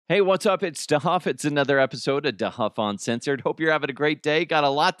Hey, what's up? It's DeHuff. It's another episode of DeHuff Uncensored. Hope you're having a great day. Got a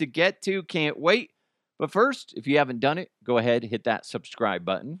lot to get to. Can't wait. But first, if you haven't done it, go ahead, hit that subscribe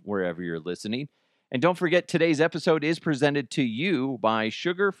button wherever you're listening. And don't forget, today's episode is presented to you by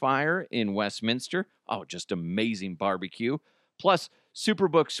Sugar Fire in Westminster. Oh, just amazing barbecue. Plus,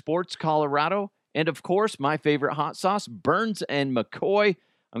 Superbook Sports Colorado. And of course, my favorite hot sauce, Burns and McCoy.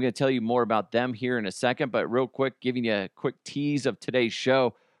 I'm going to tell you more about them here in a second. But real quick, giving you a quick tease of today's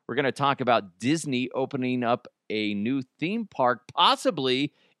show. We're going to talk about Disney opening up a new theme park,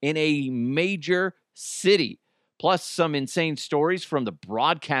 possibly in a major city. Plus, some insane stories from the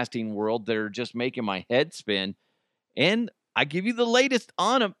broadcasting world that are just making my head spin. And I give you the latest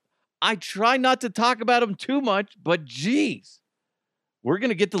on them. I try not to talk about them too much, but geez, we're going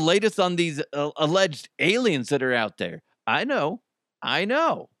to get the latest on these alleged aliens that are out there. I know.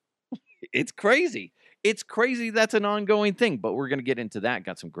 It's crazy. It's crazy that's an ongoing thing, but we're going to get into that.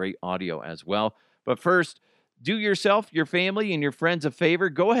 Got some great audio as well. But first, do yourself, your family, and your friends a favor.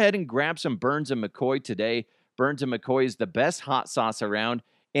 Go ahead and grab some Burns and McCoy today. Burns and McCoy is the best hot sauce around,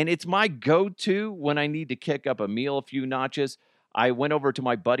 and it's my go-to when I need to kick up a meal a few notches. I went over to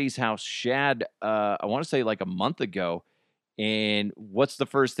my buddy's house, Shad, I want to say like a month ago, and what's the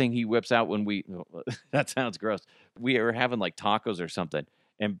first thing he whips out when we – that sounds gross. We were having like tacos or something,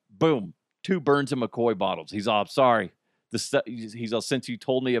 and boom. 2 Burns and McCoy bottles. He's all, sorry. He's all, since you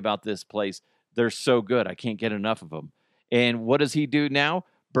told me about this place, they're so good. I can't get enough of them. And what does he do now?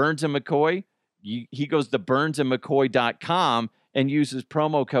 Burns and McCoy. He goes to burnsandmccoy.com and uses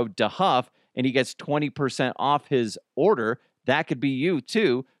promo code DeHuff, and he gets 20% off his order. That could be you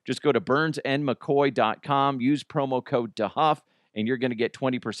too. Just go to burnsandmccoy.com, use promo code DeHuff, and you're going to get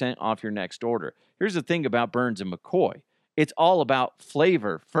 20% off your next order. Here's the thing about Burns and McCoy. It's all about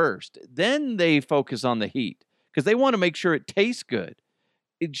flavor first. Then they focus on the heat because they want to make sure it tastes good.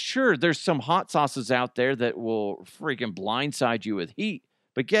 Sure, there's some hot sauces out there that will freaking blindside you with heat.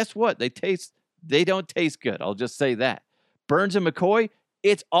 But guess what? They don't taste good. I'll just say that. Burns and McCoy,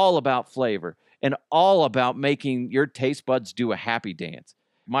 it's all about flavor and all about making your taste buds do a happy dance.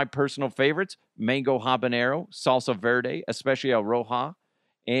 My personal favorites, mango habanero, salsa verde, especially el roja.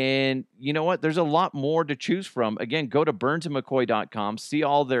 And you know what? There's a lot more to choose from. Again, go to burnsandmccoy.com, see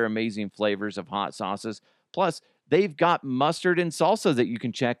all their amazing flavors of hot sauces. Plus, they've got mustard and salsa that you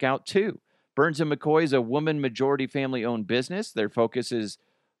can check out too. Burns and McCoy is a woman majority family-owned business. Their focus is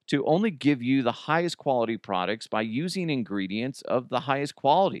to only give you the highest quality products by using ingredients of the highest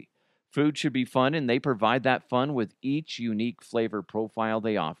quality. Food should be fun, and they provide that fun with each unique flavor profile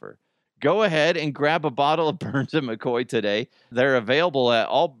they offer. Go ahead and grab a bottle of Burns and McCoy today. They're available at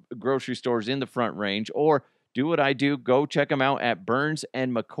all grocery stores in the Front Range, or do what I do. Go check them out at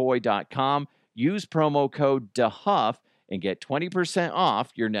burnsandmccoy.com. Use promo code DeHuff and get 20%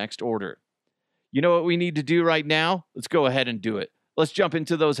 off your next order. You know what we need to do right now? Let's go ahead and do it. Let's jump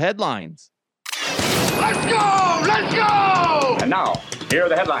into those headlines. Let's go! Let's go! And now, here are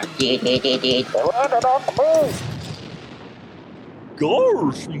the headlines.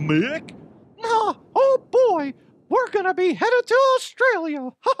 Gosh, Mick. Oh boy, we're going to be headed to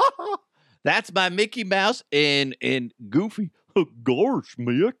Australia. That's my Mickey Mouse and Goofy. Gosh,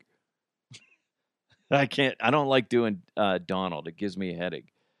 Mick. I don't like doing Donald. It gives me a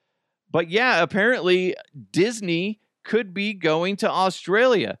headache. But yeah, apparently Disney could be going to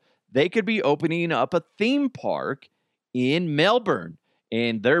Australia. They could be opening up a theme park in Melbourne.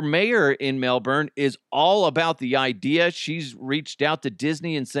 And their mayor in Melbourne is all about the idea. She's reached out to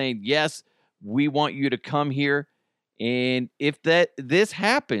Disney and saying, yes, we want you to come here. And if this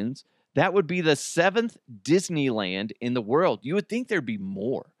happens, that would be the 7th Disneyland in the world. You would think there'd be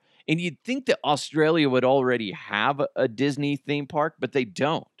more. And you'd think that Australia would already have a Disney theme park, but they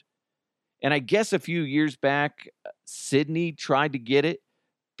don't. And I guess a few years back, Sydney tried to get it.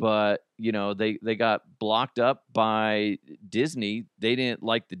 But, you know, they got blocked up by Disney. They didn't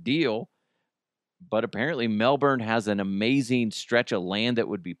like the deal. But apparently Melbourne has an amazing stretch of land that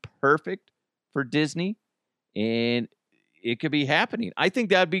would be perfect for Disney. And it could be happening. I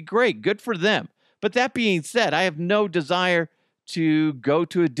think that'd be great. Good for them. But that being said, I have no desire to go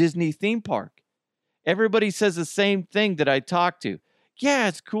to a Disney theme park. Everybody says the same thing that I talk to. Yeah,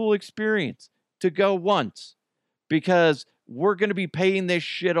 it's a cool experience to go once. Because we're going to be paying this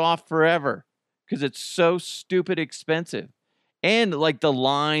shit off forever because it's so stupid expensive. And like the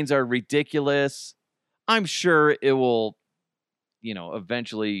lines are ridiculous. I'm sure it will,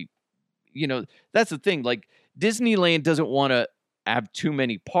 eventually, that's the thing. Like Disneyland doesn't want to have too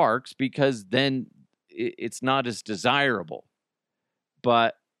many parks because then it's not as desirable.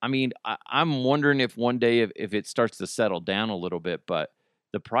 But I mean, I'm wondering if one day if it starts to settle down a little bit, but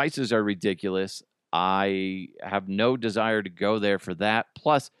The prices are ridiculous. I have no desire to go there for that.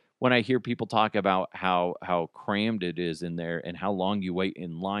 Plus, when I hear people talk about how crammed it is in there and how long you wait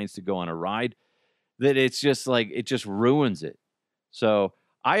in lines to go on a ride, that it's just like it just ruins it. So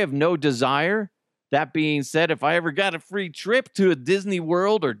I have no desire. That being said, if I ever got a free trip to a Disney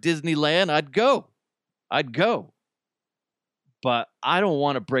World or Disneyland, I'd go. I'd go. But I don't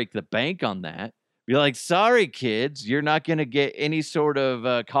want to break the bank on that. Be like, sorry, kids, you're not going to get any sort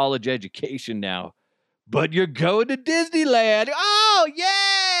of college education now. But you're going to Disneyland. Oh,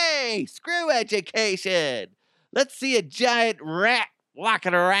 yay! Screw education. Let's see a giant rat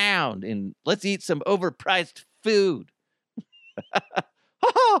walking around and let's eat some overpriced food.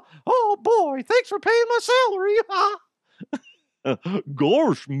 Oh, boy, thanks for paying my salary.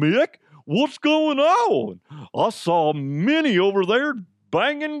 Gosh, Mick, what's going on? I saw Minnie over there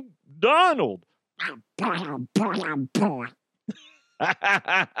banging Donald.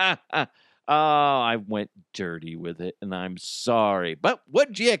 Oh, I went dirty with it, and I'm sorry. But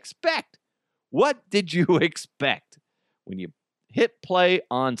what'd you expect? What did you expect? When you hit play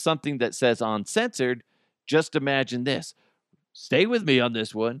on something that says uncensored, just imagine this. Stay with me on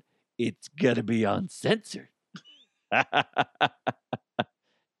this one. It's going to be uncensored.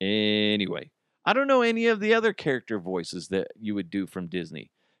 Anyway, I don't know any of the other character voices that you would do from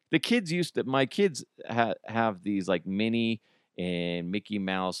Disney. The kids my kids have these like Minnie and Mickey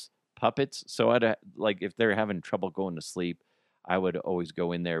Mouse puppets. So like if they're having trouble going to sleep, I would always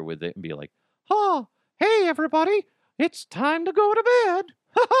go in there with it and be like, oh, hey, everybody, it's time to go to bed.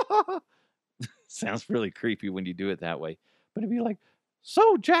 Sounds really creepy when you do it that way. But it'd be like,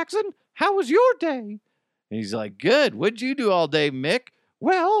 so, Jackson, how was your day? And he's like, good. What'd you do all day, Mick?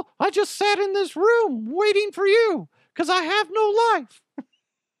 Well, I just sat in this room waiting for you because I have no life.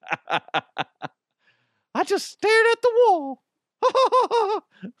 I just stared at the wall.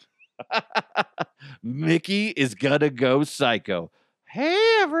 Mickey is gonna go psycho.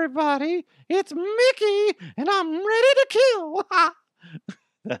 Hey, everybody, it's Mickey, and I'm ready to kill.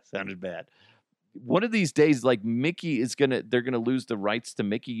 That sounded bad. One of these days, like Mickey they're gonna lose the rights to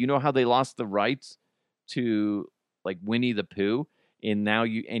Mickey. You know how they lost the rights to like Winnie the Pooh, and now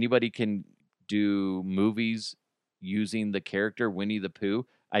anybody can do movies using the character Winnie the Pooh.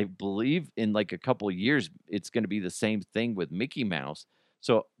 I believe in like a couple of years, it's going to be the same thing with Mickey Mouse.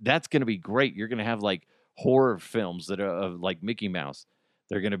 So that's going to be great. You're going to have like horror films that are of like Mickey Mouse.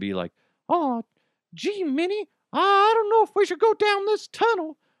 They're going to be like, oh, gee, Minnie, I don't know if we should go down this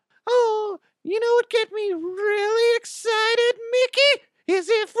tunnel. Oh, you know what get me really excited, Mickey, is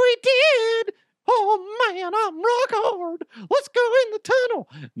if we did. Oh, man, I'm rock hard. Let's go in the tunnel.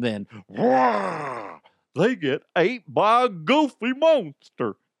 Then, wah, they get ate by a goofy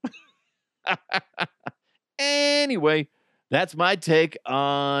monster. Anyway, that's my take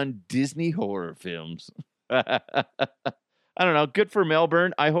on Disney horror films. I don't know. Good for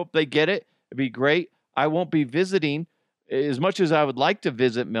Melbourne. I hope they get it. It'd be great. I won't be visiting. As much as I would like to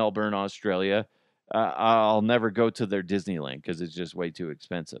visit Melbourne, Australia, I'll never go to their Disneyland because it's just way too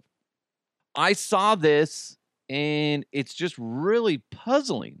expensive. I saw this, and it's just really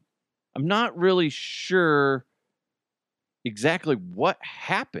puzzling. I'm not really sure exactly what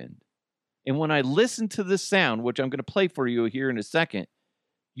happened. And when I listen to this sound, which I'm going to play for you here in a second,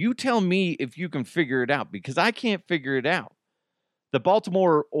 you tell me if you can figure it out, because I can't figure it out. The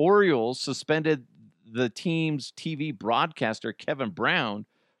Baltimore Orioles suspended the team's TV broadcaster, Kevin Brown,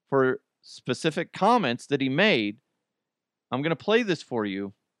 for specific comments that he made. I'm going to play this for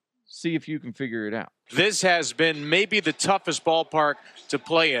you. See if you can figure it out. This has been maybe the toughest ballpark to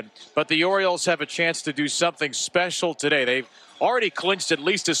play in, but the Orioles have a chance to do something special today. They've already clinched at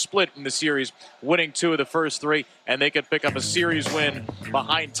least a split in the series, winning 2 of the first 3, and they could pick up a series win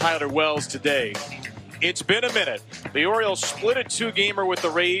behind Tyler Wells today. It's been a minute. The Orioles split a 2-gamer with the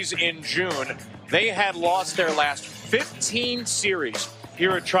Rays in June. They had lost their last 15 series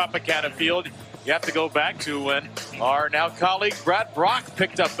here at Tropicana Field. You have to go back to when our now colleague Brad Brock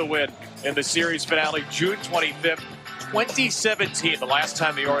picked up the win in the series finale, June 25th, 2017, the last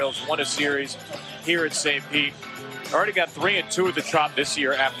time the Orioles won a series here at St. Pete. Already got 3-2 at the Trop this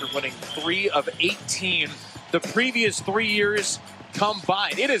year after winning 3 of 18 the previous 3 years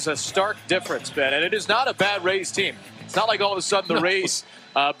combined. It is a stark difference, Ben, and it is not a bad Rays team. It's not like all of a sudden the Rays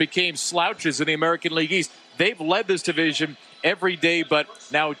became slouches in the American League East. They've led this division every day but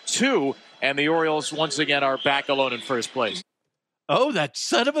now 2. And the Orioles, once again, are back alone in first place. Oh, that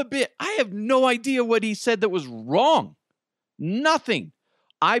son of a bitch. I have no idea what he said that was wrong. Nothing.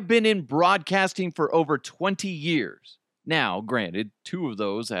 I've been in broadcasting for over 20 years. Now, granted, 2 of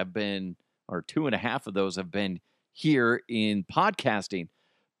those have been, or 2.5 of those have been here in podcasting.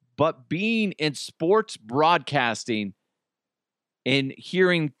 but being in sports broadcasting and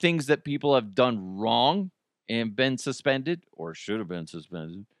hearing things that people have done wrong and been suspended or should have been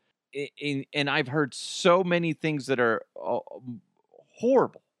suspended. And I've heard so many things that are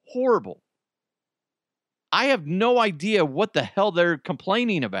horrible, horrible. I have no idea what the hell they're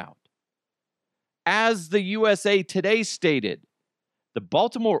complaining about. As the USA Today stated, the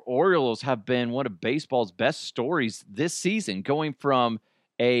Baltimore Orioles have been one of baseball's best stories this season, going from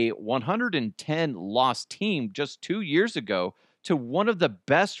a 110 loss team just 2 years ago to one of the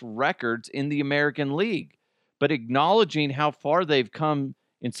best records in the American League. But acknowledging how far they've come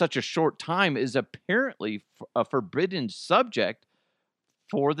in such a short time is apparently a forbidden subject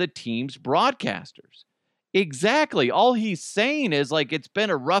for the team's broadcasters. Exactly. All he's saying is like it's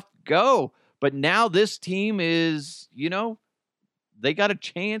been a rough go, but now this team is, they got a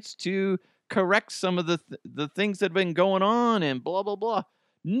chance to correct some of the things that have been going on and blah, blah, blah.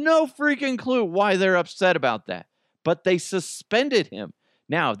 No freaking clue why they're upset about that. But they suspended him.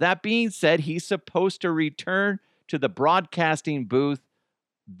 Now, that being said, he's supposed to return to the broadcasting booth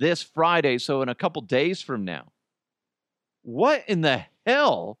this Friday, so in a couple days from now. What in the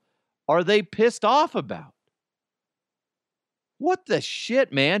hell are they pissed off about? What the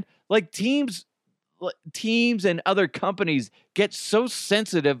shit, man? Like teams and other companies get so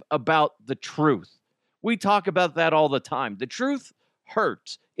sensitive about the truth. We talk about that all the time. The truth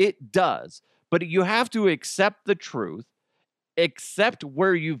hurts. It does. But you have to accept the truth, accept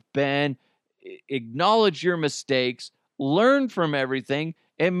where you've been, acknowledge your mistakes, learn from everything,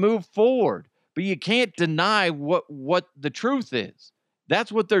 and move forward. But you can't deny what the truth is. That's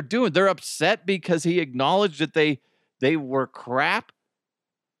what they're doing. They're upset because he acknowledged that they were crap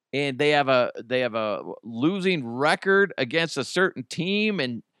and they have a losing record against a certain team,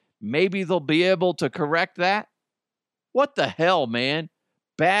 and maybe they'll be able to correct that. What the hell, man?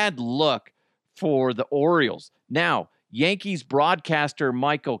 Bad luck for the Orioles. Now, Yankees broadcaster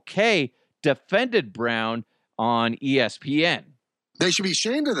Michael Kay defended Brown on ESPN. They should be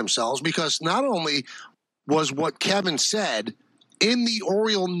ashamed of themselves because not only was what Kevin said in the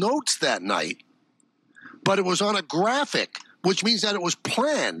Oriole notes that night, but it was on a graphic, which means that it was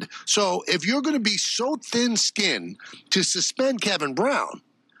planned. So if you're going to be so thin-skinned to suspend Kevin Brown,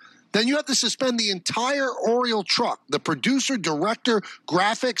 then you have to suspend the entire Oriole truck, the producer, director,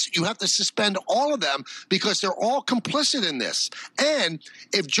 graphics. You have to suspend all of them because they're all complicit in this. And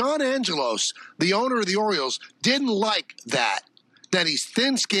if John Angelos, the owner of the Orioles, didn't like that, then he's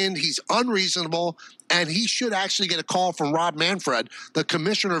thin-skinned, he's unreasonable, and he should actually get a call from Rob Manfred, the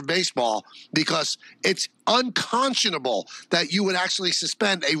commissioner of baseball, because it's unconscionable that you would actually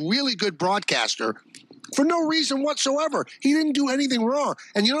suspend a really good broadcaster for no reason whatsoever. He didn't do anything wrong.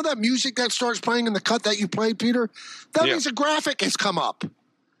 And you know that music that starts playing in the cut that you played, Peter? That means a graphic has come up.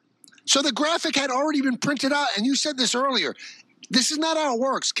 So the graphic had already been printed out, and you said this earlier. This is not how it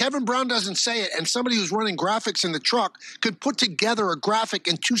works. Kevin Brown doesn't say it, and somebody who's running graphics in the truck could put together a graphic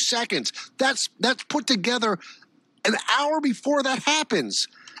in 2 seconds. That's put together an hour before that happens.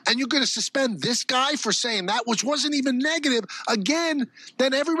 And you're going to suspend this guy for saying that, which wasn't even negative. Again,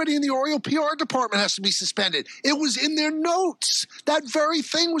 then everybody in the Oriole PR department has to be suspended. It was in their notes. That very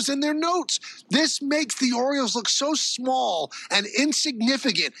thing was in their notes. This makes the Orioles look so small and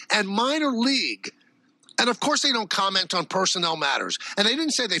insignificant and minor league. And, of course, they don't comment on personnel matters. And they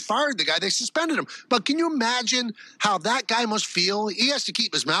didn't say they fired the guy. They suspended him. But can you imagine how that guy must feel? He has to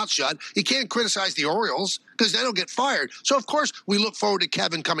keep his mouth shut. He can't criticize the Orioles because they don't get fired. So, of course, we look forward to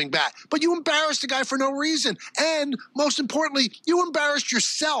Kevin coming back. But you embarrassed the guy for no reason. And, most importantly, you embarrassed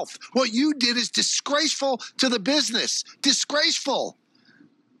yourself. What you did is disgraceful to the business. Disgraceful.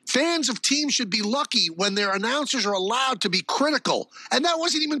 Fans of teams should be lucky when their announcers are allowed to be critical. And that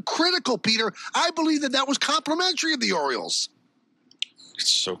wasn't even critical, Peter. I believe that was complimentary of the Orioles.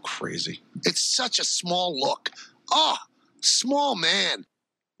 It's so crazy. It's such a small look. Oh, small man.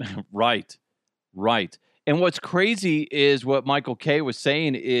 Right. And what's crazy is what Michael Kay was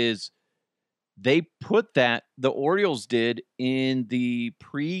saying is they put that, the Orioles did, in the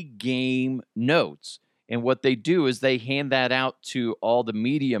pre-game notes. And what they do is they hand that out to all the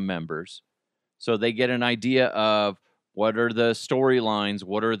media members so they get an idea of what are the storylines,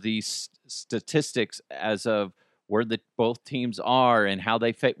 what are the statistics as of where both teams are and how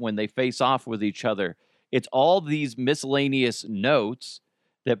they when they face off with each other. It's all these miscellaneous notes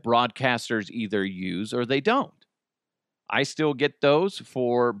that broadcasters either use or they don't. I still get those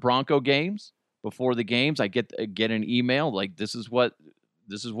for Bronco games. Before the games, I get an email like this is what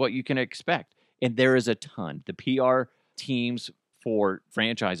you can expect. And there is a ton. The PR teams for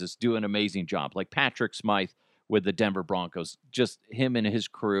franchises do an amazing job. Like Patrick Smythe with the Denver Broncos. Just him and his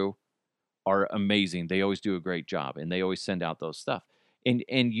crew are amazing. They always do a great job, and they always send out those stuff. And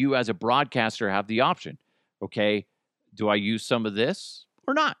you as a broadcaster have the option. Okay, do I use some of this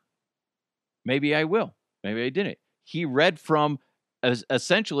or not? Maybe I will. Maybe I didn't. He read from,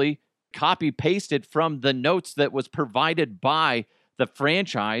 essentially copy-pasted from the notes that was provided by the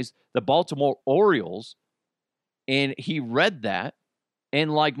franchise, the Baltimore Orioles, and he read that.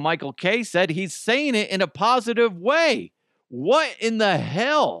 And like Michael Kay said, he's saying it in a positive way. What in the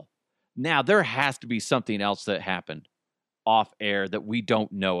hell? Now, there has to be something else that happened off air that we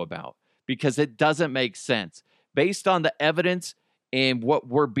don't know about, because it doesn't make sense. Based on the evidence and what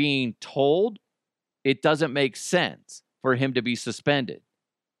we're being told, it doesn't make sense for him to be suspended.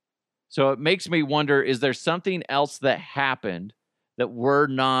 So it makes me wonder, is there something else that happened that we're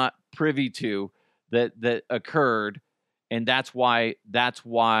not privy to that occurred, and that's why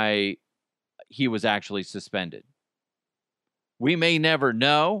he was actually suspended? We may never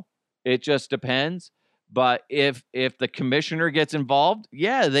know. It just depends. But if the commissioner gets involved,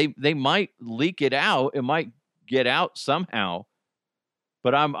 yeah, they might leak it out. It might get out somehow.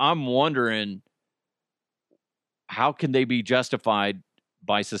 But I'm wondering, how can they be justified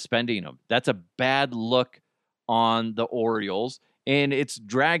by suspending him? That's a bad look on the Orioles, and it's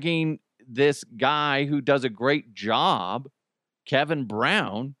dragging this guy who does a great job, Kevin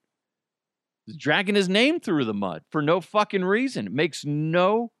Brown, dragging his name through the mud for no fucking reason. It makes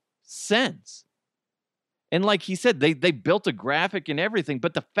no sense. And like he said, they built a graphic and everything,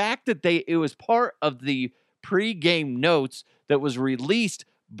 but the fact that it was part of the pregame notes that was released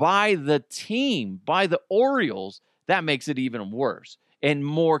by the team, by the Orioles, that makes it even worse and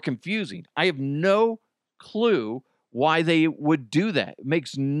more confusing. I have no clue why they would do that. It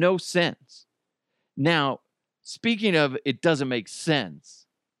makes no sense. Now, speaking of it doesn't make sense,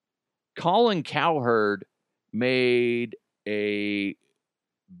 Colin Cowherd made a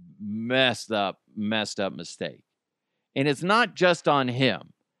messed up mistake. And it's not just on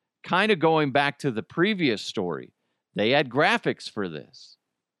him. Kind of going back to the previous story, they had graphics for this.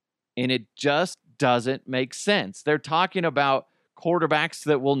 And it just doesn't make sense. They're talking about quarterbacks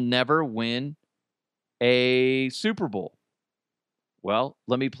that will never win a Super Bowl. Well,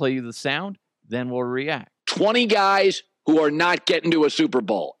 let me play you the sound, then we'll react. 20 guys who are not getting to a Super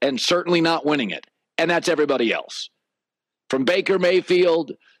Bowl and certainly not winning it. And that's everybody else. From Baker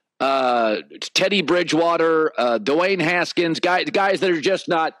Mayfield, Teddy Bridgewater, Dwayne Haskins, guys that are just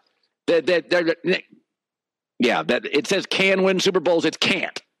not that it says can win Super Bowls. It's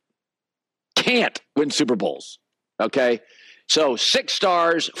can't win Super Bowls. Okay. So 6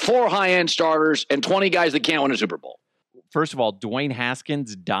 stars, 4 high-end starters, and 20 guys that can't win a Super Bowl. First of all, Dwayne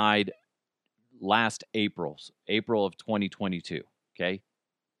Haskins died last April of 2022. Okay.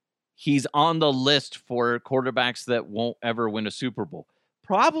 He's on the list for quarterbacks that won't ever win a Super Bowl.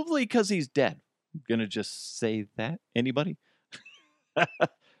 Probably because he's dead. I'm going to just say that. Anybody?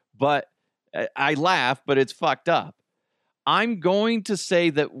 But I laugh, but it's fucked up. I'm going to say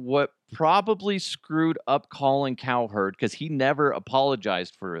that what probably screwed up Colin Cowherd, because he never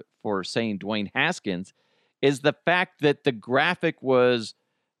apologized for saying Dwayne Haskins, is the fact that the graphic was,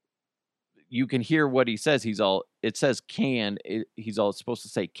 you can hear what he says. It says can. He's all supposed to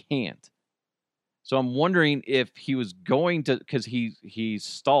say can't. So I'm wondering if he was going to, because he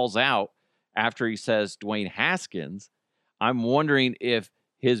stalls out after he says Dwayne Haskins. I'm wondering if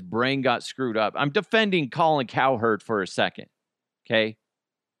his brain got screwed up. I'm defending Colin Cowherd for a second, okay?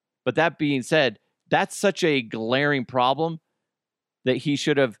 But that being said, that's such a glaring problem that he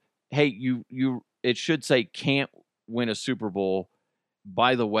should have, hey, it should say can't win a Super Bowl.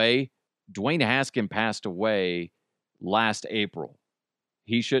 By the way, Dwayne Haskins passed away last April.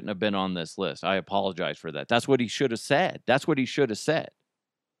 He shouldn't have been on this list. I apologize for that. That's what he should have said.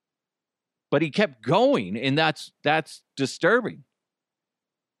 But he kept going, and that's disturbing.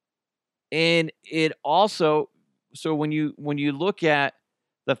 And it also, so when you look at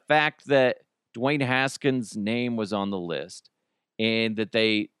the fact that Dwayne Haskins' name was on the list and that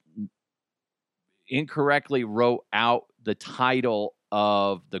they incorrectly wrote out the title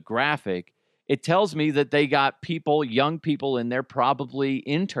of the graphic, it tells me that they got young people in there, probably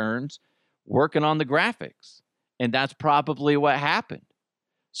interns, working on the graphics. And that's probably what happened.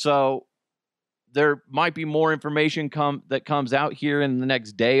 So there might be more information that comes out here in the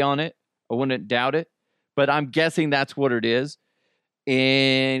next day on it. I wouldn't doubt it. But I'm guessing that's what it is.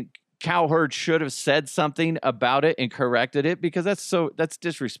 And Cowherd should have said something about it and corrected it, because that's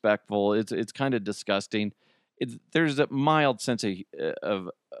disrespectful. It's kind of disgusting. There's a mild sense of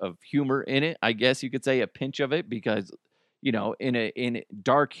humor in it, I guess you could say, a pinch of it, because in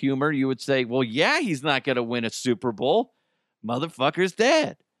dark humor, you would say, well, yeah, he's not going to win a Super Bowl. Motherfucker's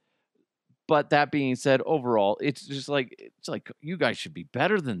dead. But that being said, overall, it's like you guys should be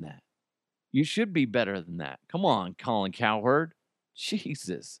better than that. You should be better than that. Come on, Colin Cowherd.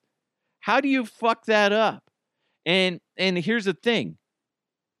 Jesus. How do you fuck that up? And here's the thing.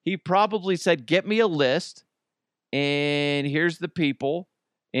 He probably said, get me a list, and here's the people,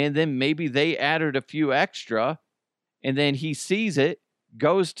 and then maybe they added a few extra, and then he sees it,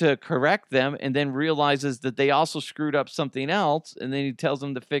 goes to correct them, and then realizes that they also screwed up something else, and then he tells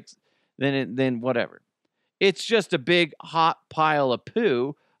them to fix, then whatever. It's just a big hot pile of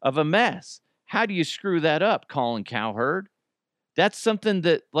poo of a mess. How do you screw that up, Colin Cowherd? That's something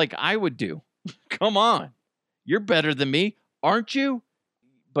that, like, I would do. Come on. You're better than me, aren't you?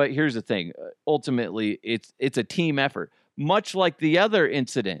 But here's the thing. Ultimately, it's a team effort. Much like the other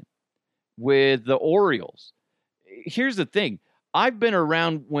incident with the Orioles. Here's the thing. I've been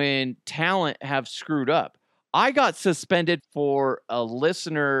around when talent have screwed up. I got suspended for a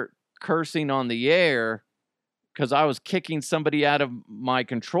listener cursing on the air because I was kicking somebody out of my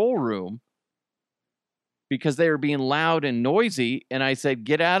control room because they were being loud and noisy. And I said,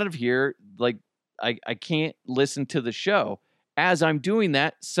 get out of here. Like, I can't listen to the show. As I'm doing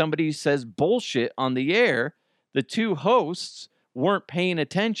that, somebody says bullshit on the air. The two hosts weren't paying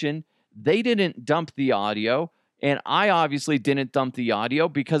attention. They didn't dump the audio. And I obviously didn't dump the audio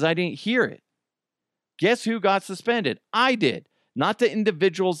because I didn't hear it. Guess who got suspended? I did. Not the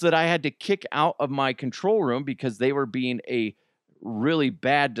individuals that I had to kick out of my control room because they were being a really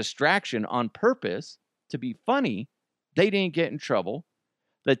bad distraction on purpose to be funny. They didn't get in trouble.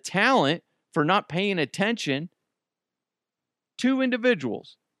 The talent for not paying attention, two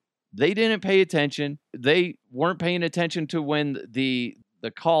individuals, they didn't pay attention. They weren't paying attention to when the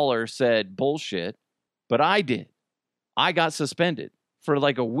caller said bullshit, but I did. I got suspended for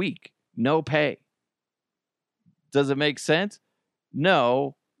like a week, no pay. Does it make sense?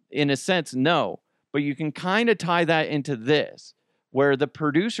 No. In a sense, no. But you can kind of tie that into this, where the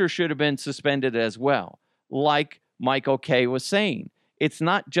producer should have been suspended as well. Like Michael K. was saying, it's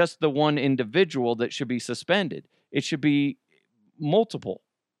not just the one individual that should be suspended. It should be multiple.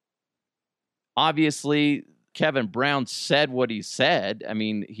 Obviously, Kevin Brown said what he said. I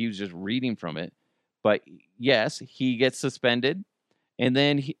mean, he was just reading from it. But yes, he gets suspended. And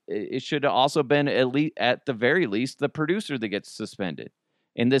then it should have also been at the very least the producer that gets suspended.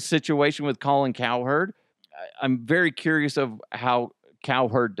 In this situation with Colin Cowherd, I'm very curious of how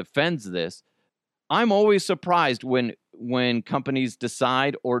Cowherd defends this. I'm always surprised when companies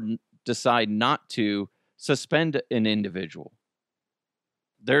decide or decide not to suspend an individual.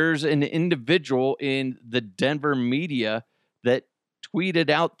 There's an individual in the Denver media that tweeted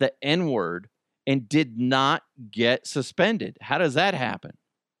out the N-word and did not get suspended. How does that happen?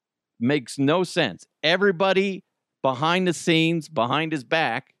 Makes no sense. Everybody behind the scenes, behind his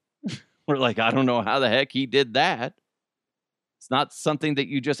back, were like, I don't know how the heck he did that. It's not something that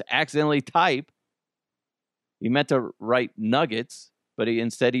you just accidentally type. He meant to write nuggets, but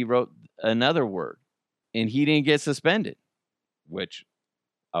instead he wrote another word. And he didn't get suspended, which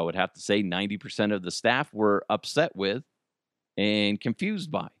I would have to say 90% of the staff were upset with and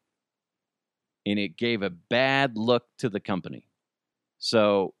confused by. And it gave a bad look to the company.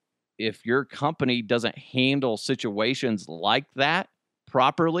 So if your company doesn't handle situations like that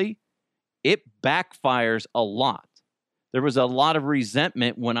properly, it backfires a lot. There was a lot of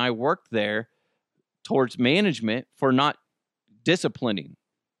resentment when I worked there towards management for not disciplining.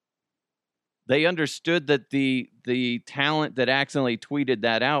 They understood that the talent that accidentally tweeted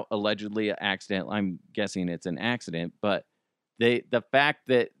that out, allegedly an accident, I'm guessing it's an accident, but the fact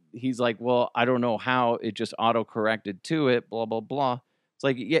that he's like, well, I don't know how it just auto-corrected to it, blah, blah, blah. It's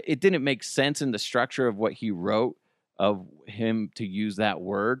like, yeah, it didn't make sense in the structure of what he wrote of him to use that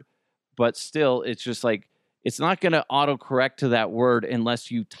word. But still, it's just like, it's not going to auto-correct to that word unless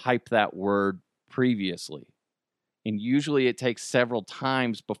you type that word previously. And usually it takes several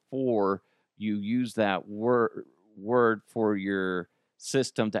times before you use that word for your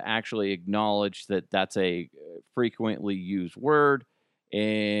system to actually acknowledge that that's a frequently used word.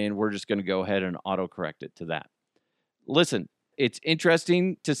 And we're just going to go ahead and autocorrect it to that. Listen, it's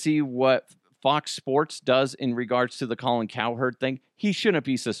interesting to see what Fox Sports does in regards to the Colin Cowherd thing. He shouldn't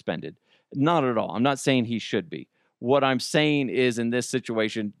be suspended. Not at all. I'm not saying he should be. What I'm saying is in this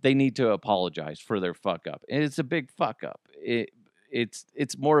situation, they need to apologize for their fuck up. And it's a big fuck up.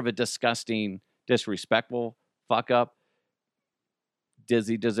 It's more of a disgusting, disrespectful fuck up. Does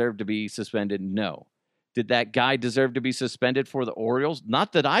he deserve to be suspended? No. Did that guy deserve to be suspended for the Orioles?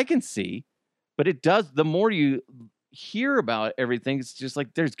 Not that I can see, but it does. The more you hear about everything, it's just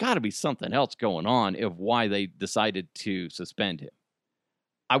like there's got to be something else going on of why they decided to suspend him.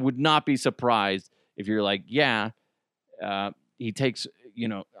 I would not be surprised if you're like, yeah, he takes,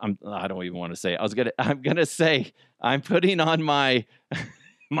 I don't even want to say it. I'm gonna say I'm putting on my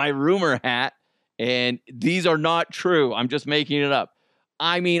my rumor hat, and these are not true. I'm just making it up.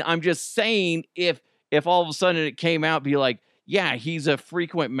 I mean, I'm just saying if all of a sudden it came out, be like, yeah, he's a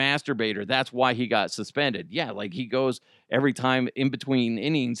frequent masturbator. That's why he got suspended. Yeah, like he goes every time in between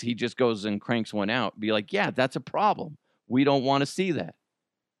innings, he just goes and cranks one out. Be like, yeah, that's a problem. We don't want to see that.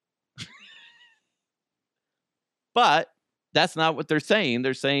 But that's not what they're saying.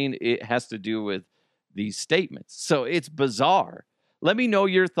 They're saying it has to do with these statements. So it's bizarre. Let me know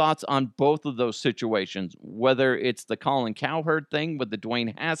your thoughts on both of those situations, whether it's the Colin Cowherd thing with the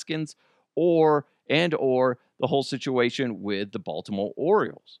Dwayne Haskins or the whole situation with the Baltimore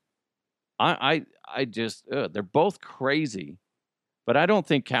Orioles. I just, they're both crazy, but I don't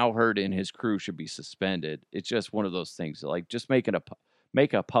think Cowherd and his crew should be suspended. It's just one of those things, like just make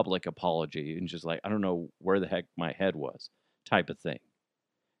a public apology and just like, I don't know where the heck my head was type of thing.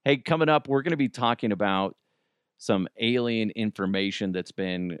 Hey, coming up, we're going to be talking about some alien information that's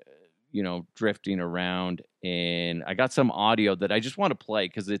been, drifting around. And I got some audio that I just want to play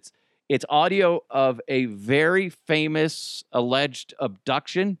because it's audio of a very famous alleged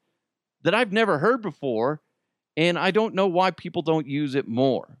abduction that I've never heard before. And I don't know why people don't use it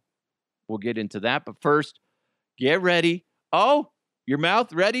more. We'll get into that. But first, get ready. Oh, your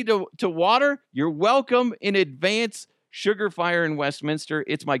mouth ready to water? You're welcome in advance. Sugar Fire in Westminster.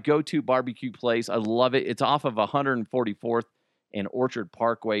 It's my go-to barbecue place. I love it. It's off of 144th and Orchard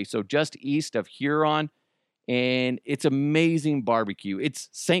Parkway, so just east of Huron. And it's amazing barbecue. It's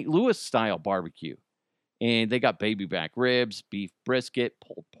St. Louis style barbecue. And they got baby back ribs, beef brisket,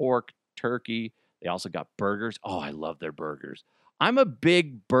 pulled pork, turkey. They also got burgers. Oh, I love their burgers. I'm a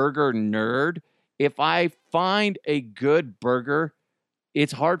big burger nerd. If I find a good burger,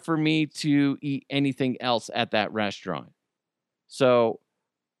 it's hard for me to eat anything else at that restaurant. So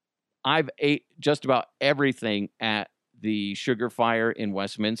I've ate just about everything at the Sugar Fire in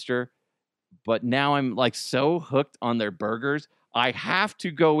Westminster, but now I'm like so hooked on their burgers. I have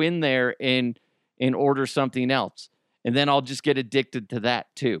to go in there and order something else. And then I'll just get addicted to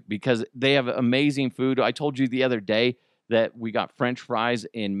that too, because they have amazing food. I told you the other day that we got French fries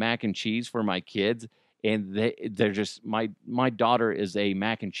and mac and cheese for my kids. And they're just, my daughter is a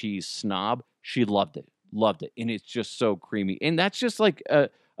mac and cheese snob. She loved it. And it's just so creamy. And that's just like a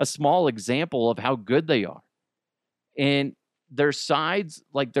small example of how good they are. And their sides,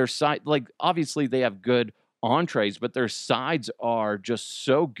 like obviously they have good entrees, but their sides are just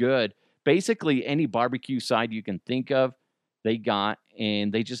so good. Basically any barbecue side you can think of, they got,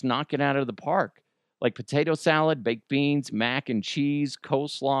 and they just knock it out of the park. Like potato salad, baked beans, mac and cheese,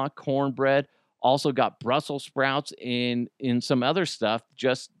 coleslaw, cornbread. Also got Brussels sprouts and some other stuff,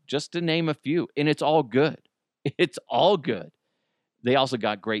 just to name a few. And it's all good. It's all good. They also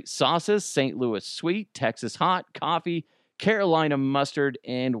got great sauces, St. Louis sweet, Texas hot, coffee, Carolina mustard,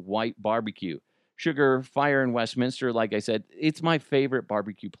 and white barbecue. Sugar Fire in Westminster, like I said, it's my favorite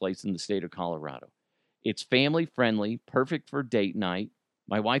barbecue place in the state of Colorado. It's family friendly, perfect for date night.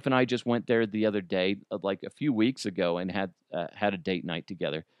 My wife and I just went there the other day, like a few weeks ago, and had a date night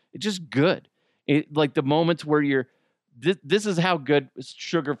together. It's just good. It, like the moments where this is how good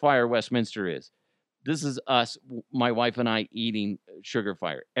Sugar Fire Westminster is. This is us, my wife and I, eating Sugar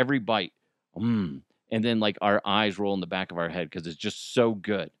Fire. Every bite, and then like our eyes roll in the back of our head because it's just so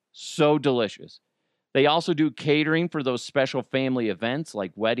good, so delicious. They also do catering for those special family events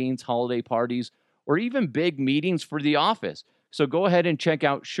like weddings, holiday parties, or even big meetings for the office. So go ahead and check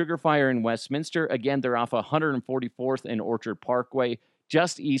out Sugar Fire in Westminster. Again, they're off 144th and Orchard Parkway,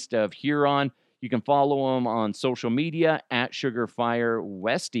 just east of Huron. You can follow them on social media at Sugar Fire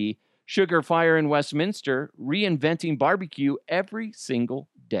Westy. Sugar Fire in Westminster, reinventing barbecue every single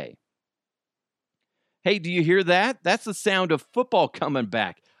day. Hey, do you hear that? That's the sound of football coming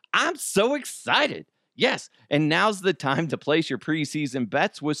back. I'm so excited. Yes, and now's the time to place your preseason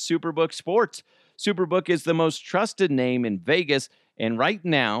bets with Superbook Sports. Superbook is the most trusted name in Vegas, and right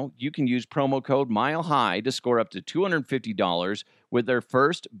now you can use promo code MILEHIGH to score up to $250 with their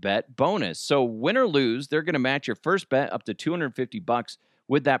first bet bonus. So win or lose, they're going to match your first bet up to $250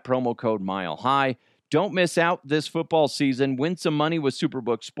 with that promo code MILEHIGh. Don't miss out this football season. Win some money with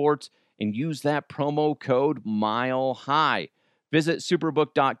Superbook Sports and use that promo code MILEHIGh. Visit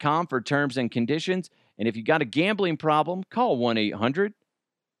superbook.com for terms and conditions. And if you got a gambling problem, call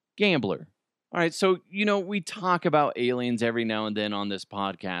 1-800-GAMBLER. All right, so, we talk about aliens every now and then on this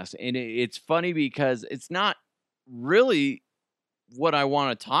podcast. And it's funny because it's not really what I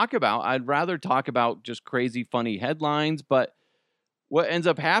want to talk about. I'd rather talk about just crazy, funny headlines, but what ends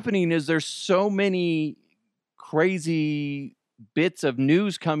up happening is there's so many crazy bits of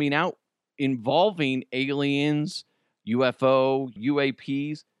news coming out involving aliens, UFO,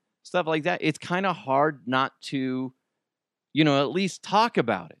 UAPs, stuff like that. It's kind of hard not to, at least talk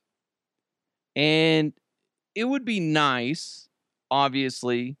about it. And it would be nice,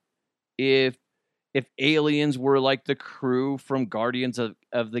 obviously, if aliens were like the crew from Guardians of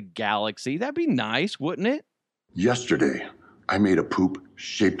the Galaxy. That'd be nice, wouldn't it? Yesterday, I made a poop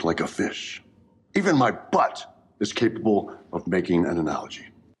shaped like a fish. Even my butt is capable of making an analogy.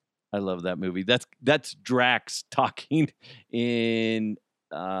 I love that movie. That's Drax talking in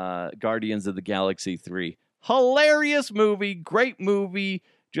Guardians of the Galaxy 3. Hilarious movie, great movie,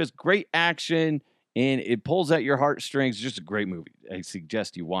 just great action, and it pulls at your heartstrings. Just a great movie. I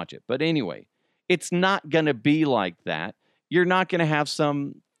suggest you watch it. But anyway, it's not going to be like that. You're not going to have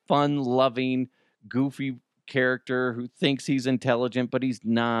some fun-loving, goofy character who thinks he's intelligent, but he's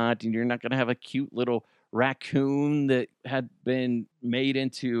not. And you're not going to have a cute little raccoon that had been made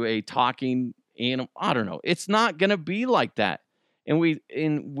into a talking animal. I don't know. It's not going to be like that. And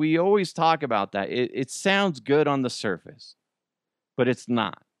we always talk about that. It sounds good on the surface, but it's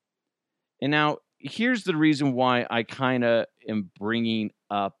not. And now here's the reason why I kind of am bringing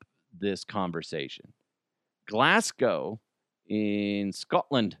up this conversation. Glasgow in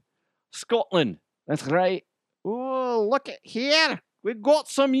Scotland. That's right. Oh, look at here. We've got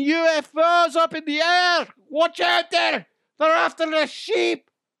some UFOs up in the air. Watch out there. They're after the sheep.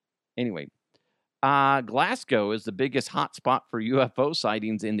 Anyway, Glasgow is the biggest hotspot for UFO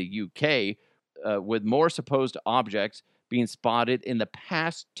sightings in the UK, with more supposed objects being spotted in the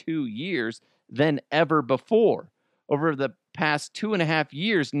past 2 years than ever before. Over the past 2.5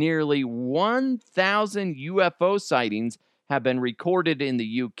 years, nearly 1,000 UFO sightings have been recorded in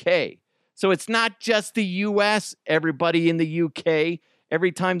the UK. So it's not just the U.S., everybody in the UK.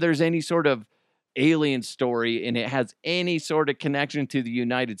 Every time there's any sort of alien story and it has any sort of connection to the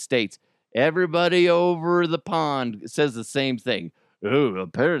United States, everybody over the pond says the same thing. Oh,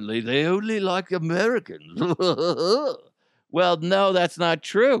 apparently they only like Americans. Well, no, that's not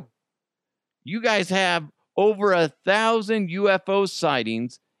true. You guys have over 1,000 UFO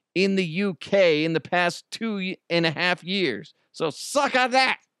sightings in the UK in the past 2.5 years. So suck on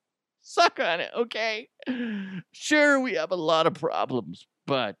that. Suck on it, okay? Sure, we have a lot of problems,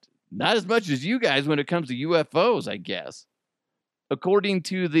 but not as much as you guys when it comes to UFOs, I guess. According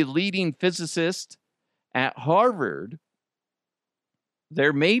to the leading physicist at Harvard,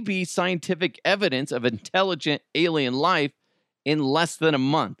 there may be scientific evidence of intelligent alien life in less than a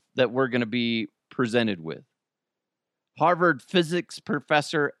month that we're going to be presented with. Harvard physics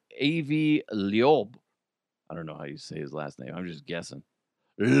professor Avi Loeb, I don't know how you say his last name, I'm just guessing.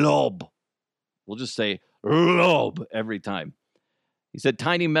 Loeb. We'll just say Loeb every time. He said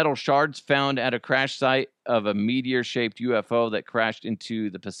tiny metal shards found at a crash site of a meteor-shaped UFO that crashed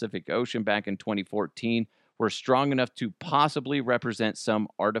into the Pacific Ocean back in 2014 were strong enough to possibly represent some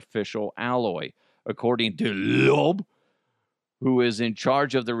artificial alloy. According to Loeb, who is in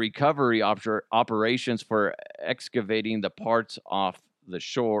charge of the recovery operations for excavating the parts off the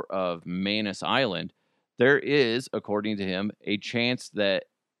shore of Manus Island, there is, according to him, a chance that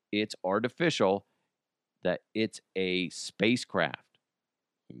it's artificial, that it's a spacecraft.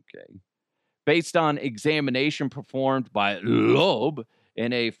 Okay. Based on examination performed by Loeb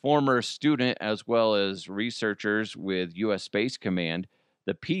and a former student as well as researchers with U.S. Space Command,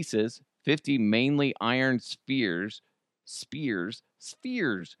 the pieces, 50 mainly iron spheres,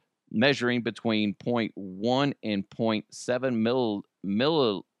 measuring between 0.1 and 0.7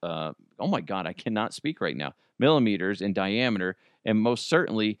 oh my God, I cannot speak right now, millimeters in diameter, and most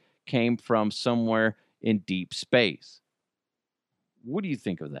certainly came from somewhere in deep space. What do you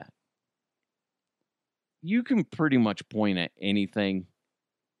think of that? You can pretty much point at anything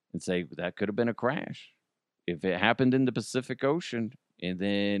and say that could have been a crash. If it happened in the Pacific Ocean and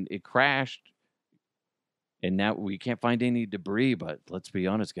then it crashed and now we can't find any debris, but let's be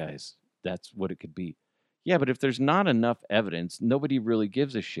honest, guys, that's what it could be. Yeah, but if there's not enough evidence, nobody really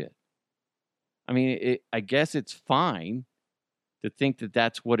gives a shit. I mean, I guess it's fine to think that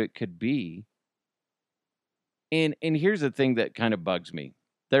that's what it could be. And here's the thing that kind of bugs me.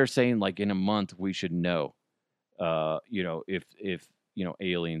 They're saying like in a month we should know, if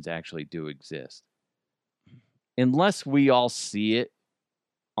aliens actually do exist. Unless we all see it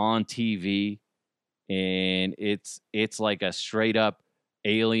on TV and it's like a straight up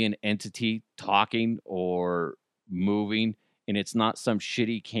alien entity talking or moving and it's not some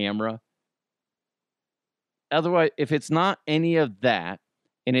shitty camera, otherwise, if it's not any of that,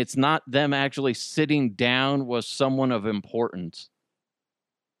 and it's not them actually sitting down with someone of importance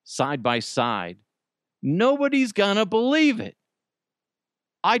side by side, nobody's gonna believe it.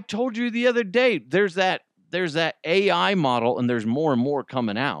 I told you the other day, there's that AI model, and there's more and more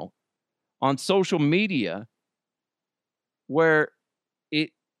coming out on social media where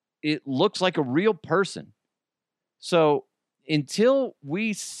it looks like a real person. So until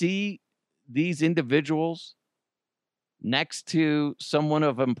we see these individuals next to someone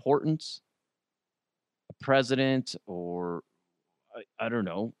of importance, a president or I don't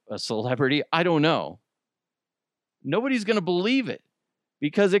know, a celebrity, I don't know, nobody's going to believe it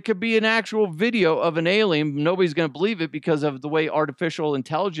because it could be an actual video of an alien. Nobody's going to believe it because of the way artificial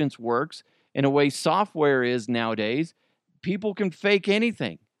intelligence works and the way software is nowadays. People can fake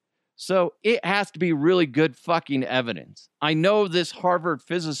anything. So it has to be really good fucking evidence. I know this Harvard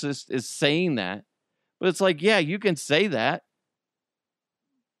physicist is saying that, but it's like, yeah, you can say that,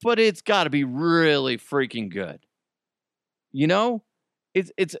 but it's got to be really freaking good. You know,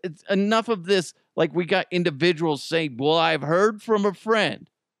 it's enough of this. Like, we got individuals saying, well, I've heard from a friend.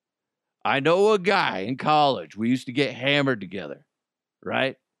 I know a guy in college. We used to get hammered together,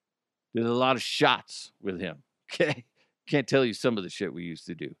 right? Did a lot of shots with him. Okay. Can't tell you some of the shit we used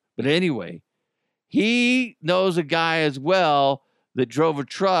to do. But anyway, he knows a guy as well that drove a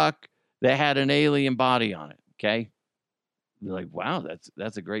truck that had an alien body on it. Okay. You're like, wow,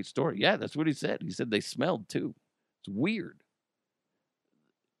 that's a great story. Yeah, that's what he said. He said they smelled too. It's weird.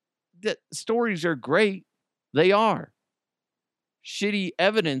 The stories are great. They are. Shitty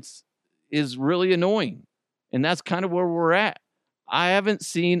evidence is really annoying. And that's kind of where we're at. I haven't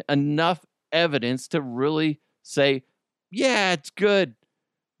seen enough evidence to really say, yeah, it's good.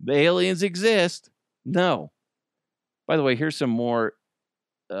 The aliens exist. No. By the way, here's some more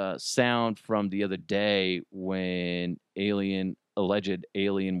sound from the other day when alleged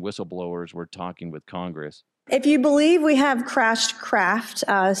alien whistleblowers were talking with Congress. If you believe we have crashed craft,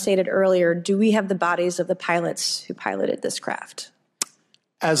 stated earlier, do we have the bodies of the pilots who piloted this craft?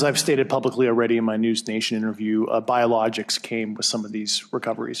 As I've stated publicly already in my News Nation interview, biologics came with some of these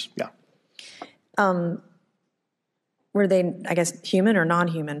recoveries. Yeah. Were they, I guess, human or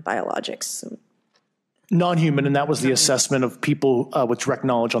non-human biologics? Non-human, and that was the assessment of people with direct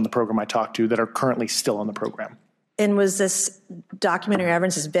knowledge on the program I talked to that are currently still on the program. And was this documentary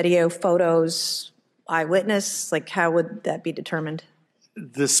evidence, this video, photos, eyewitness? Like, how would that be determined?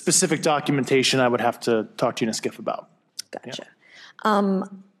 The specific documentation I would have to talk to you in a skiff about. Gotcha. Yeah.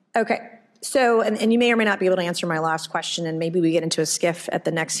 Okay. So, and you may or may not be able to answer my last question, and maybe we get into a skiff at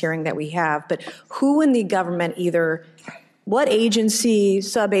the next hearing that we have, but who in the government, either what agency,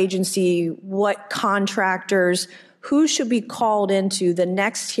 sub-agency, what contractors, who should be called into the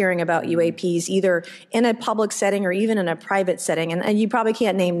next hearing about UAPs, either in a public setting or even in a private setting? And you probably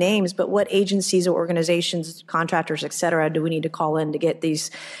can't name names, but what agencies or organizations, contractors, et cetera, do we need to call in to get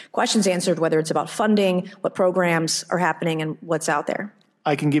these questions answered, whether it's about funding, what programs are happening, and what's out there?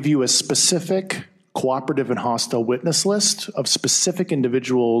 I can give you a specific cooperative and hostile witness list of specific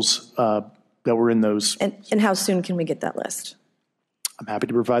individuals that were in those. And how soon can we get that list? I'm happy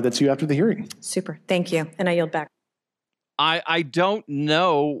to provide that to you after the hearing. Super. Thank you. And I yield back. I don't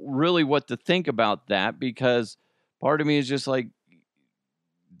know really what to think about that, because part of me is just like,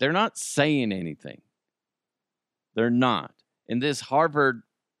 they're not saying anything. They're not. And this Harvard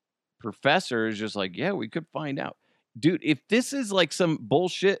professor is just like, yeah, we could find out. Dude, if this is like some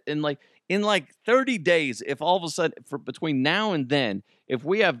bullshit in like 30 days, if all of a sudden between now and then, if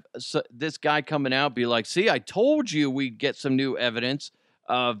we have this guy coming out, be like, see, I told you we'd get some new evidence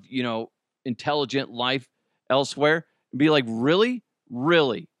of, intelligent life elsewhere, and be like, really?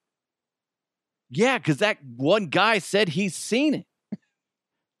 Really? Yeah, because that one guy said he's seen it.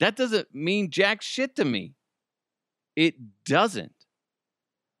 That doesn't mean jack shit to me. It doesn't.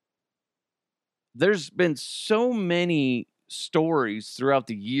 There's been so many stories throughout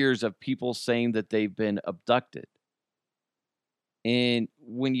the years of people saying that they've been abducted. And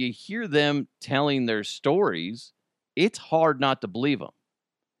when you hear them telling their stories, it's hard not to believe them.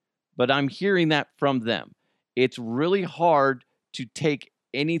 But I'm hearing that from them. It's really hard to take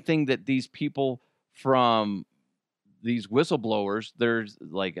anything that these people from these whistleblowers, there's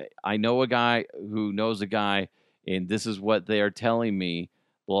like, I know a guy who knows a guy, and this is what they are telling me,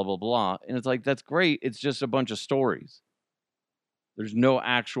 blah, blah, blah. And it's like, that's great. It's just a bunch of stories. There's no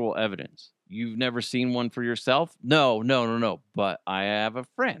actual evidence. You've never seen one for yourself? No. But I have a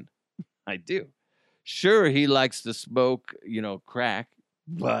friend. I do. Sure, he likes to smoke, crack,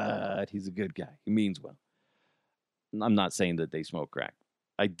 but he's a good guy. He means well. I'm not saying that they smoke crack.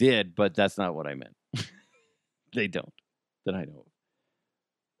 I did, but that's not what I meant. They don't, that I know of.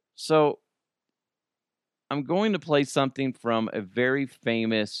 So I'm going to play something from a very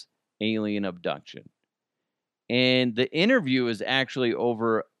famous alien abduction. And the interview is actually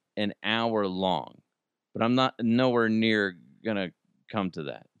over an hour long, but I'm not nowhere near going to come to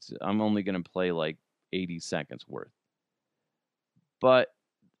that. I'm only going to play like 80 seconds worth. But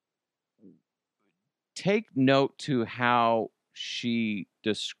take note to how she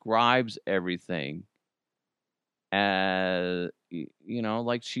describes everything as,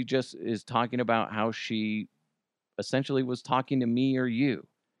 like she just is talking about how she essentially was talking to me or you.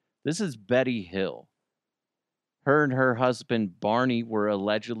 This is Betty Hill. Her and her husband Barney were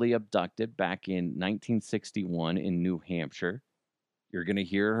allegedly abducted back in 1961 in New Hampshire. You're going to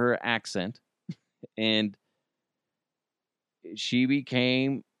hear her accent. And she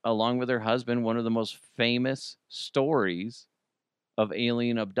became, along with her husband, one of the most famous stories of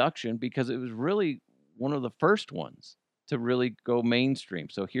alien abduction because it was really one of the first ones to really go mainstream.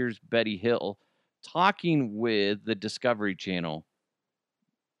 So here's Betty Hill talking with the Discovery Channel.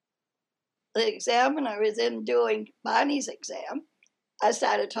 The examiner is in doing Bonnie's exam. I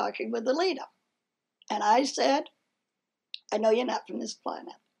started talking with the leader. And I said, I know you're not from this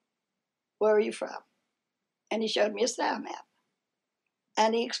planet. Where are you from? And he showed me a star map.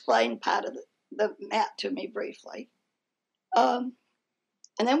 And he explained part of the map to me briefly. And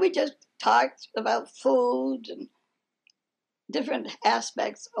then we just talked about food and different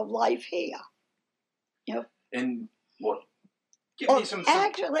aspects of life here. And what?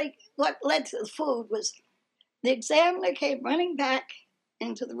 Actually, what led to the food was the examiner came running back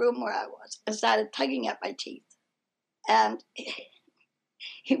into the room where I was and started tugging at my teeth. And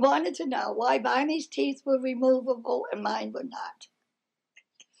he wanted to know why Barney's teeth were removable and mine were not.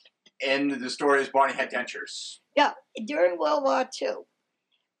 And the story is Barney had dentures. Yeah, during World War II,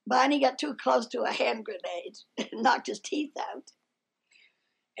 Barney got too close to a hand grenade and knocked his teeth out.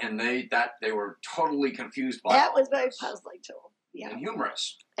 And they were totally confused by that. Was very puzzling to them. Yeah. And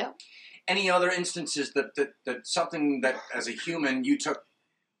humorous. Yeah. Any other instances that something that as a human you took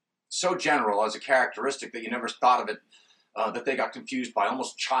so general as a characteristic that you never thought of it, that they got confused by,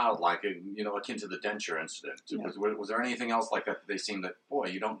 almost childlike, akin to the denture incident? Yeah. Was there anything else like that they seemed that, boy,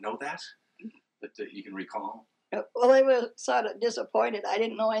 you don't know that you can recall? Well, they were sort of disappointed. I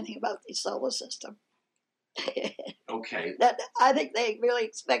didn't know anything about the solar system. Okay. That I think they really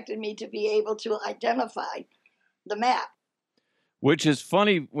expected me to be able to identify the map. Which is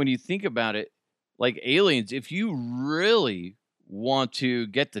funny when you think about it. Like aliens, if you really want to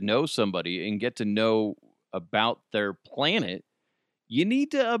get to know somebody and get to know about their planet, you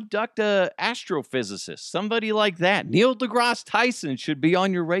need to abduct an astrophysicist, somebody like that. Neil deGrasse Tyson should be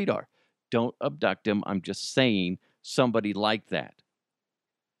on your radar. Don't abduct him. I'm just saying somebody like that.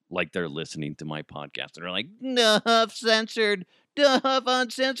 Like they're listening to my podcast and they're like, "Nuff censored, Nuff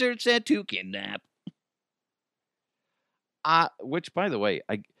uncensored, said to kidnap." Which, by the way,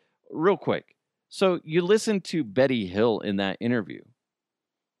 real quick. So you listen to Betty Hill in that interview,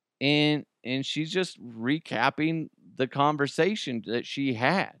 and she's just recapping the conversation that she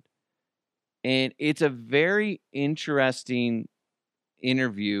had. And it's a very interesting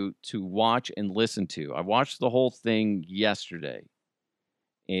interview to watch and listen to. I watched the whole thing yesterday,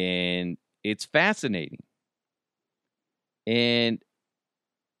 and it's fascinating. And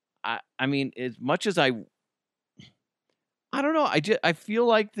I mean, as much as I don't know. I feel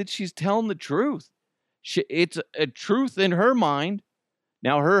like that she's telling the truth. It's a truth in her mind.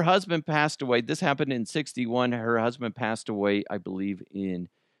 Now, her husband passed away. This happened in 1961. Her husband passed away, I believe, in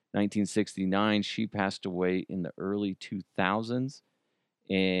 1969. She passed away in the early 2000s.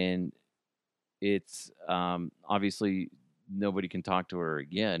 And it's obviously nobody can talk to her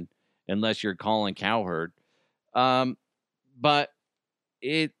again unless you're Colin Cowherd. But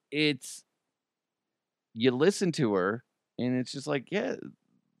it's you listen to her. And it's just like, yeah,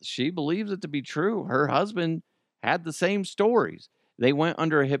 she believes it to be true. Her husband had the same stories. They went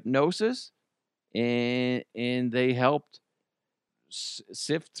under hypnosis, and they helped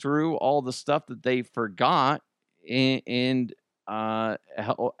sift through all the stuff that they forgot, and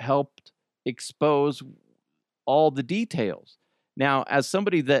helped expose all the details. Now, as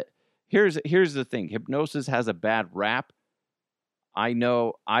somebody that here's the thing: hypnosis has a bad rap. I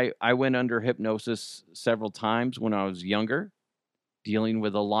know I went under hypnosis several times when I was younger, dealing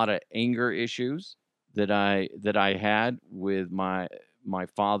with a lot of anger issues that I had with my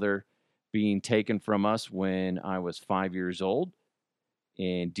father being taken from us when I was 5 years old,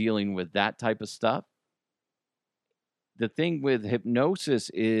 and dealing with that type of stuff. The thing with hypnosis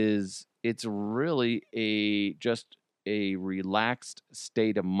is it's really just a relaxed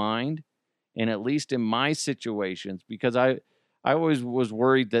state of mind. And at least in my situations, because I always was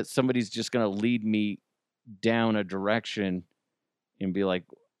worried that somebody's just going to lead me down a direction and be like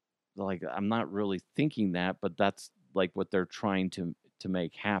I'm not really thinking that, but that's like what they're trying to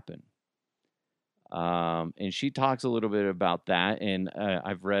make happen. And she talks a little bit about that, and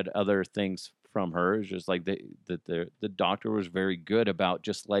I've read other things from her. It's just like the doctor was very good about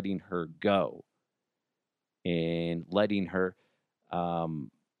just letting her go and letting her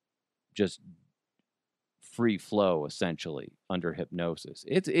just free flow, essentially, under hypnosis.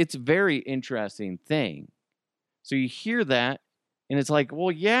 It's a very interesting thing. So you hear that, and it's like,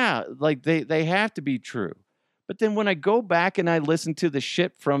 well, yeah, like they have to be true. But then when I go back and I listen to the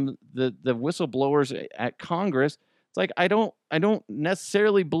shit from the whistleblowers at Congress, it's like I don't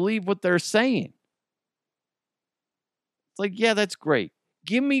necessarily believe what they're saying. It's like, yeah, that's great.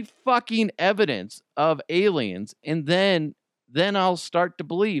 Give me fucking evidence of aliens, and then I'll start to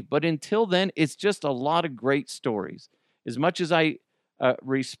believe. But until then, it's just a lot of great stories. As much as I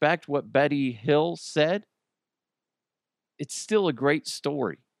respect what Betty Hill said, it's still a great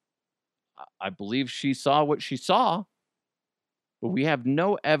story. I believe she saw what she saw, but we have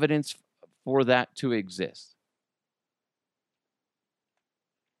no evidence for that to exist.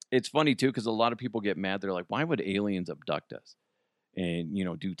 It's funny, too, because a lot of people get mad. They're like, why would aliens abduct us and,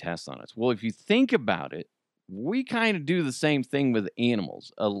 do tests on us? Well, if you think about it, we kind of do the same thing with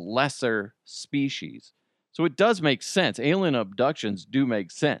animals, a lesser species. So it does make sense. Alien abductions do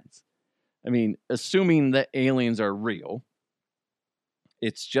make sense. I mean, assuming that aliens are real,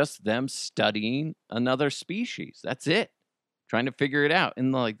 it's just them studying another species. That's it. Trying to figure it out.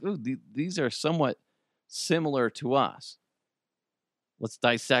 And like, ooh, these are somewhat similar to us. Let's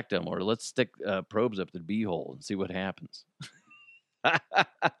dissect them, or let's stick probes up the beehole and see what happens.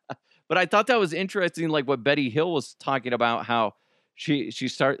 But I thought that was interesting, like what Betty Hill was talking about, how she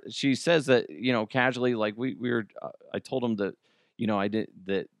says that, casually, like we were, I told him that,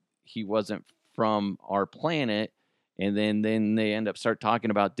 that he wasn't from our planet. And then they end up start talking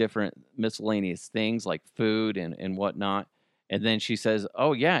about different miscellaneous things like food and whatnot. And then she says,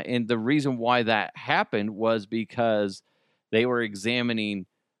 oh, yeah. And the reason why that happened was because they were examining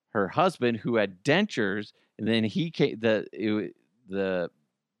her husband, who had dentures. And then he came, the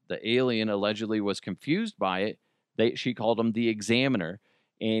alien allegedly was confused by it. She called him the examiner.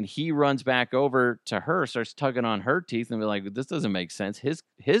 And he runs back over to her, starts tugging on her teeth and be like, this doesn't make sense.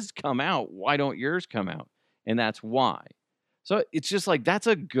 His come out. Why don't yours come out? And that's why. So it's just like, that's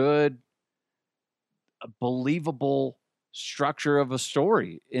a good, believable structure of a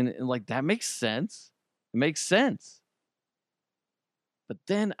story. And like, that makes sense. It makes sense. But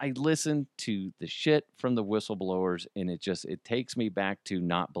then I listen to the shit from the whistleblowers, and it takes me back to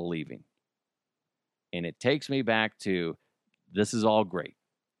not believing. And it takes me back to, this is all great.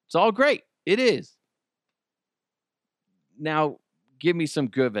 It's all great. It is. Now, give me some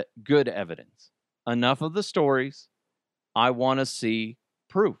good evidence. Enough of the stories. I want to see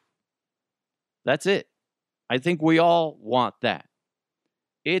proof. That's it. I think we all want that.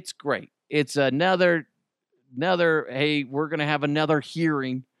 It's great. It's another, hey, we're going to have another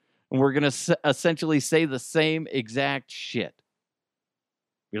hearing, and we're going to essentially say the same exact shit.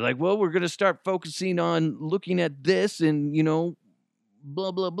 You're like, well, we're going to start focusing on looking at this and,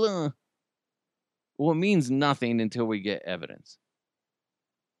 blah, blah, blah. Well, it means nothing until we get evidence.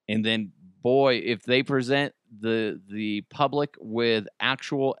 And then, boy, if they present the public with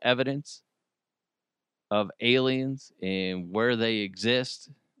actual evidence of aliens and where they exist,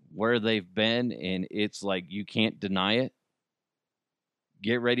 where they've been, and it's like you can't deny it,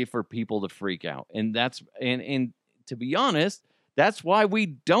 get ready for people to freak out. And that's and to be honest, that's why we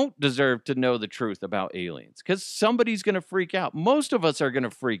don't deserve to know the truth about aliens, because somebody's going to freak out. Most of us are going to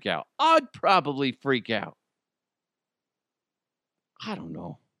freak out. I'd probably freak out. I don't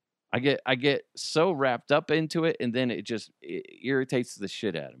know. I get so wrapped up into it, and then it irritates the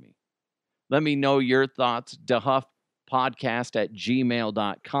shit out of me. Let me know your thoughts,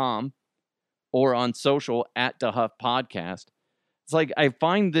 DeHuffPodcast@gmail.com, or on social @DeHuffPodcast. It's like, I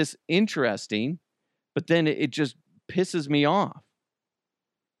find this interesting, but then it just pisses me off.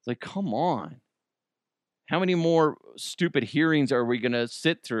 It's like, come on. How many more stupid hearings are we going to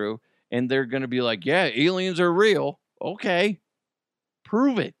sit through, and they're going to be like, yeah, aliens are real. Okay.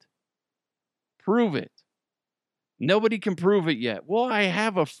 Prove it. Prove it. Nobody can prove it yet. Well, I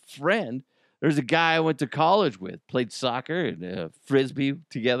have a friend. There's a guy I went to college with, played soccer and frisbee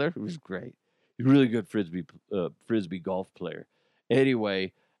together. It was great. He's a really good frisbee golf player.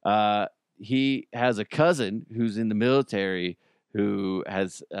 Anyway, he has a cousin who's in the military who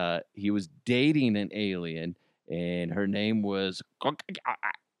he was dating an alien, and her name was,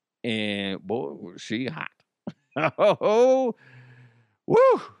 And boy, was she hot. Oh,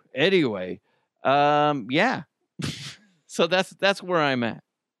 woo. Anyway, yeah. So that's where I'm at.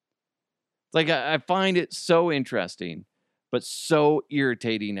 It's like I find it so interesting, but so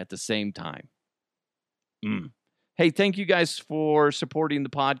irritating at the same time. Hey, thank you guys for supporting the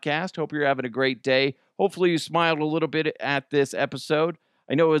podcast. Hope you're having a great day. Hopefully you smiled a little bit at this episode.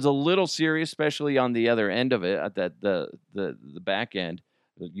 I know it was a little serious, especially on the other end of it, at the back end.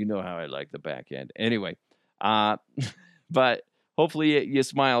 You know how I like the back end. Anyway, but hopefully you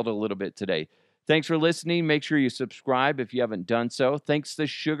smiled a little bit today. Thanks for listening. Make sure you subscribe if you haven't done so. Thanks to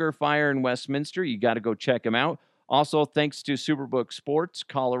Sugar Fire in Westminster. You got to go check them out. Also, thanks to Superbook Sports,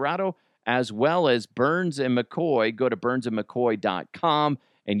 Colorado, as well as Burns and McCoy. Go to burnsandmccoy.com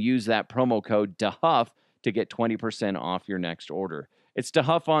and use that promo code DeHuff to get 20% off your next order. It's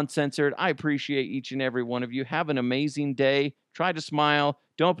DeHuff Uncensored. I appreciate each and every one of you. Have an amazing day. Try to smile.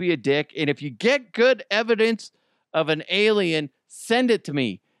 Don't be a dick. And if you get good evidence of an alien, send it to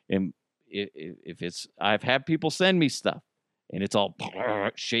me. And if it's, I've had people send me stuff, and it's all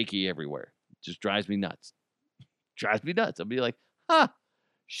shaky everywhere. It just drives me nuts. Drives me nuts. I'll be like,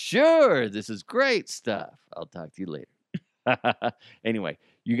 sure, this is great stuff. I'll talk to you later. Anyway,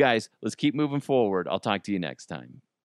 you guys, let's keep moving forward. I'll talk to you next time.